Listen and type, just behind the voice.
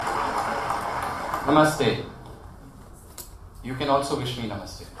Namaste. You can also wish me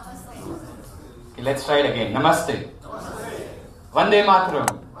namaste. Okay, let's try it again. Namaste. Vande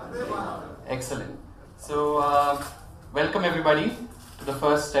Mataram. Excellent. So, welcome everybody to the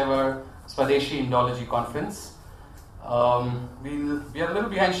first ever Swadeshi Indology Conference. We are a little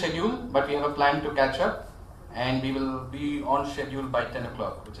behind schedule, but we have a plan to catch up, and we will be on schedule by 10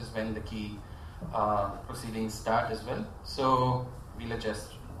 o'clock, which is when the key proceedings start as well. So, we'll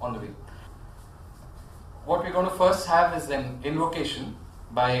adjust on the way. What we're going to first have is an invocation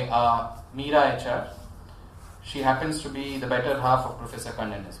by Meera HR. She happens to be the better half of Professor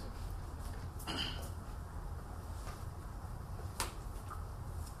Kannan as well.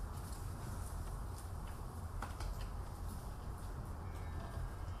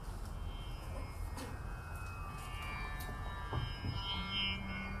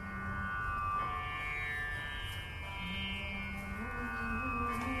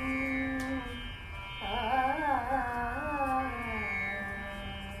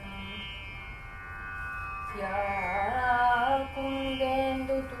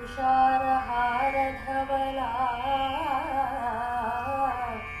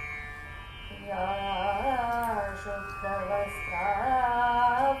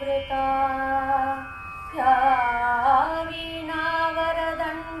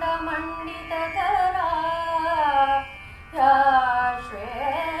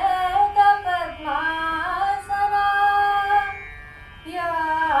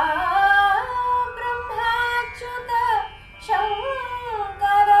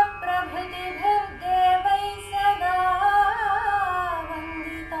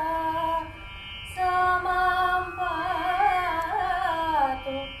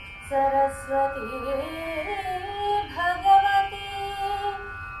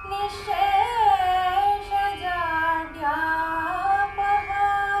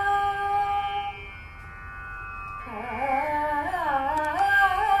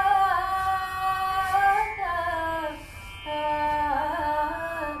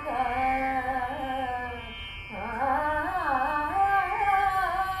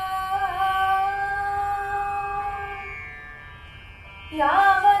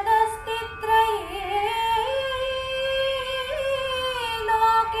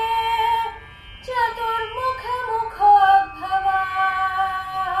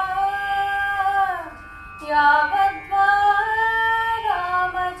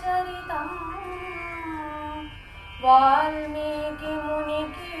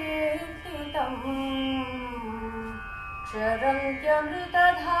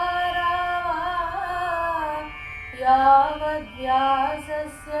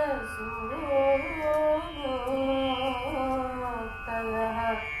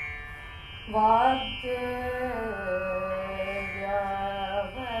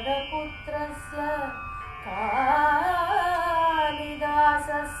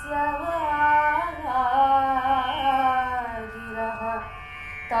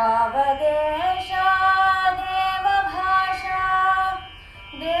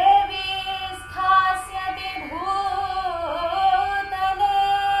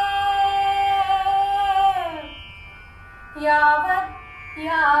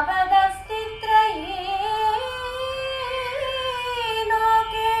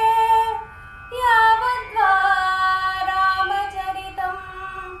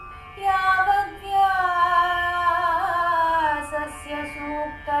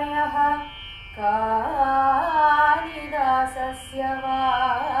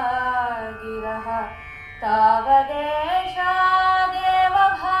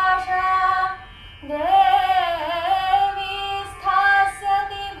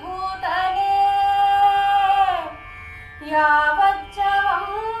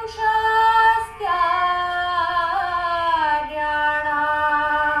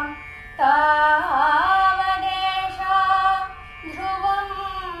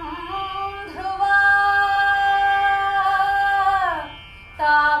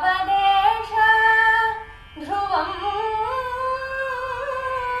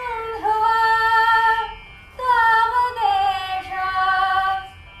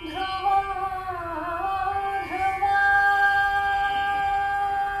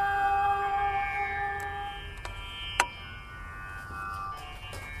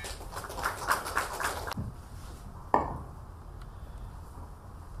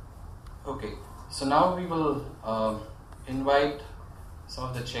 So now we will invite some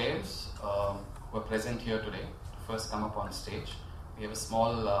of the chairs who are present here today to first come up on stage. We have a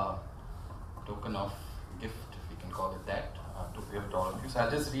small token of gift, if we can call it that, to give to all of you. So I'll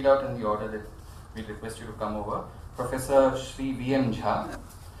just read out in the order that we request you to come over. Professor Shri V.M. Jha,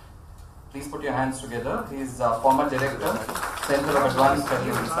 Please put your hands together. He is former director, Center of Advanced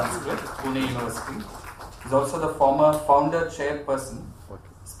Studies in Sanskrit, Pune University. He is also the former founder chairperson,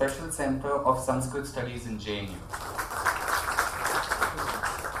 Special Center of Sanskrit Studies in JNU.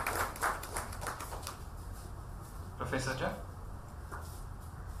 Professor Jha,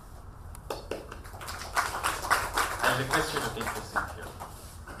 I request you to take the seat here.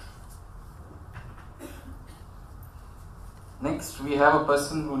 Next, we have a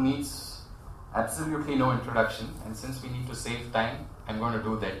person who needs absolutely no introduction, and since we need to save time, I'm going to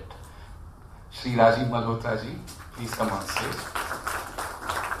do that. Shri Rajiv Malhotra ji, please come on stage.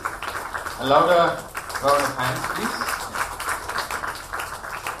 A louder round of hands, please.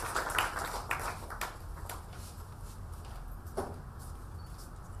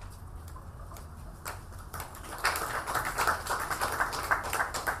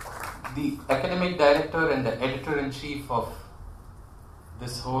 The academic director and the editor-in-chief of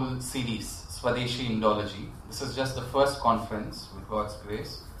this whole series, Swadeshi Indology. This is just the first conference, with God's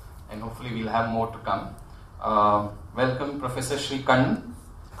grace, and hopefully we'll have more to come. Welcome Professor Sri Kannan.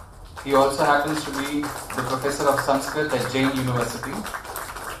 He also happens to be the professor of Sanskrit at Jain University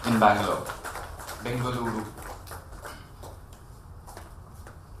in Bangalore, Bengaluru.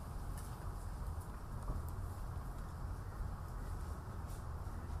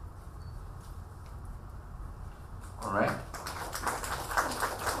 All right.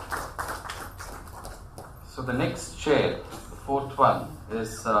 So the next chair, the fourth one,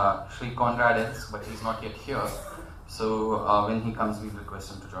 is Sri Conrad S, but he's not yet here. So when he comes, we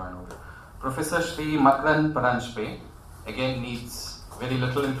request him to join over. Professor Sri Makran Paranjpe, again needs very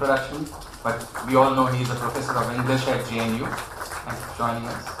little introduction, but we all know he is a professor of English at JNU. Thanks for joining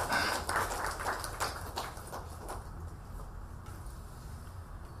us.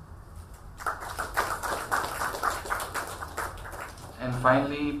 And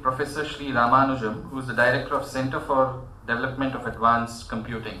finally, Professor Sri Ramanujam, who is the Director of Center for Development of Advanced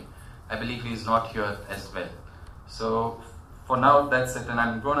Computing. I believe he is not here as well. So for now, that's it. And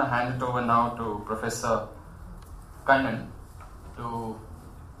I'm going to hand it over now to Professor Kannan to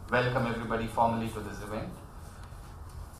welcome everybody formally to this event.